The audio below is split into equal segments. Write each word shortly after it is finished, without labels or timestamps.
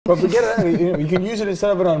But forget it, you can use it instead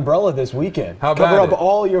of an umbrella this weekend. How Cover about up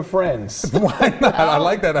all your friends. Why not? I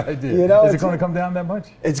like that idea. You know, is it going to come down that much?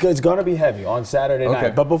 It's going to be heavy on Saturday Okay.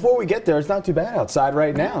 night. But before we get there, it's not too bad outside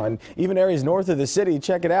right now. And even areas north of the city,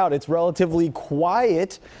 check it out. It's relatively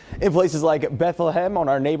quiet in places like Bethlehem on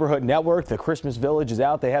our neighborhood network. The Christmas Village is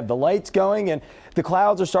out. They have the lights going and the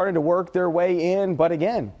clouds are starting to work their way in. But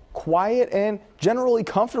again, quiet and generally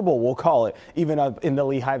comfortable, we'll call it, even up in the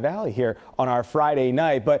Lehigh Valley here on our Friday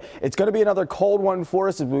night. But it's going to be another cold one for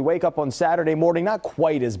us as we wake up on Saturday morning. Not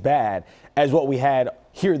quite as bad as what we had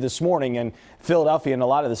here this morning in Philadelphia and a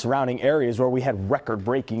lot of the surrounding areas where we had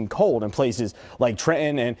record-breaking cold in places like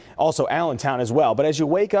Trenton and also Allentown as well. But as you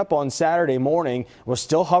wake up on Saturday morning, we're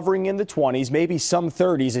still hovering in the 20s, maybe some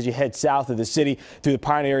 30s as you head south of the city through the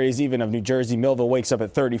pine areas even of New Jersey. Millville wakes up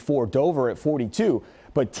at 34, Dover at 42.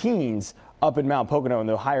 But teens up in Mount Pocono in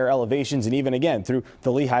the higher elevations, and even again through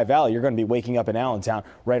the Lehigh Valley, you're going to be waking up in Allentown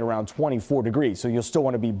right around 24 degrees. So you'll still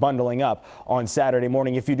want to be bundling up on Saturday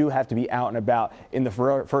morning if you do have to be out and about in the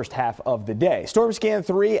first half of the day. Storm Scan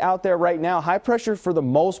 3 out there right now. High pressure for the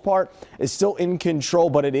most part is still in control,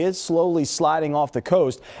 but it is slowly sliding off the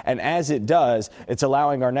coast. And as it does, it's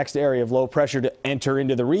allowing our next area of low pressure to enter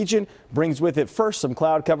into the region. Brings with it first some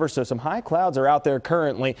cloud cover. So some high clouds are out there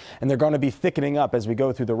currently, and they're going to be thickening up as we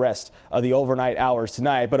go through the rest of the overnight hours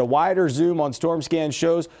tonight. But a wider zoom on storm scan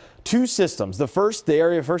shows two systems. The first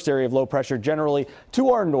area of low pressure generally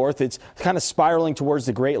to our north. It's kind of spiraling towards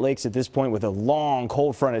the Great Lakes at this point with a long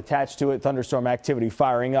cold front attached to it. Thunderstorm activity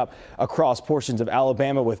firing up across portions of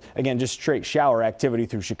Alabama with, again, just straight shower activity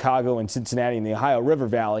through Chicago and Cincinnati and the Ohio River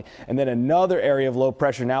Valley. And then another area of low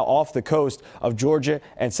pressure now off the coast of Georgia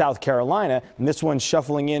and South Carolina. And this one's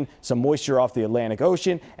shuffling in some moisture off the Atlantic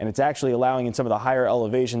Ocean, and it's actually allowing in some of the higher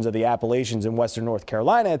elevations of the Appalachians in western North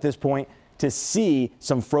Carolina at this point to see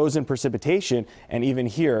some frozen precipitation. And even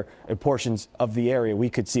here in portions of the area, we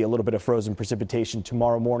could see a little bit of frozen precipitation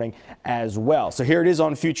tomorrow morning as well. So here it is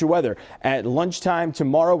on future weather. At lunchtime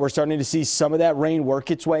tomorrow, we're starting to see some of that rain work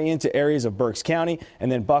its way into areas of Berks County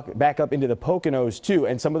and then back up into the Poconos too.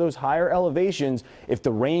 And some of those higher elevations, if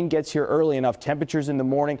the rain gets here early enough, temperatures in the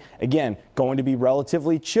morning, again, going to be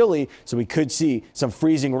relatively chilly. So we could see some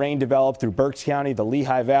freezing rain develop through Berks County, the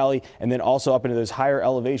Lehigh Valley, and then also up into those higher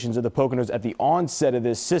elevations of the Poconos at the onset of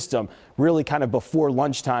this system, really kind of before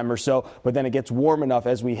lunchtime or so. But then it gets warm enough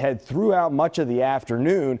as we head throughout much of the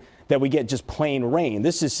afternoon that we get just plain rain.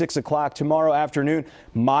 This is 6 o'clock tomorrow afternoon.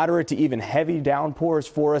 Moderate to even heavy downpours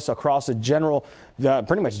for us across a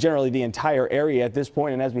pretty much generally the entire area at this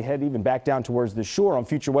point. And as we head even back down towards the shore on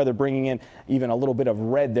future weather, bringing in even a little bit of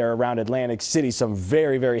red there around Atlantic City, some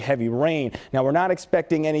very, very heavy rain. Now, we're not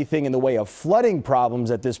expecting anything in the way of flooding problems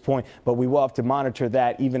at this point, but we will have to monitor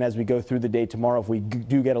that even as we go through the day tomorrow if we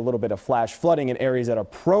do get a little bit of flash flooding in areas that are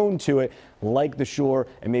prone to it, like the shore,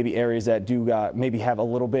 and maybe areas that do maybe have a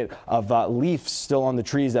little bit of leaves still on the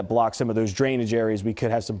trees that block some of those drainage areas. We could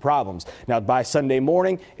have some problems. Now, by Sunday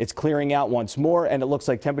morning, it's clearing out once more, and it looks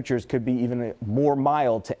like temperatures could be even more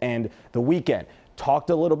mild to end the weekend.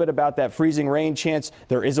 Talked a little bit about that freezing rain chance.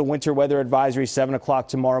 There is a winter weather advisory 7 o'clock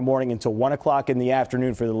tomorrow morning until 1 o'clock in the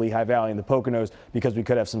afternoon for the Lehigh Valley and the Poconos because we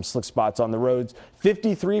could have some slick spots on the roads.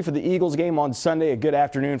 53 for the Eagles game on Sunday. A good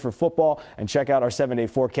afternoon for football. And check out our 7-day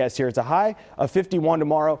forecast here. It's a high of 51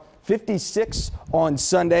 tomorrow. 56 on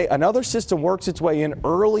Sunday. Another system works its way in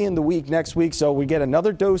early in the week next week, so we get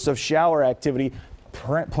another dose of shower activity.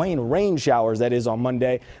 Plain rain showers, that is, on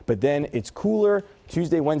Monday, but then it's cooler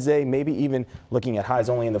Tuesday, Wednesday, maybe even looking at highs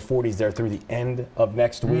only in the 40s there through the end of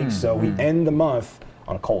next week. So we end the month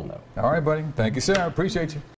on a cold note. All right, buddy. Thank you, sir. I appreciate you.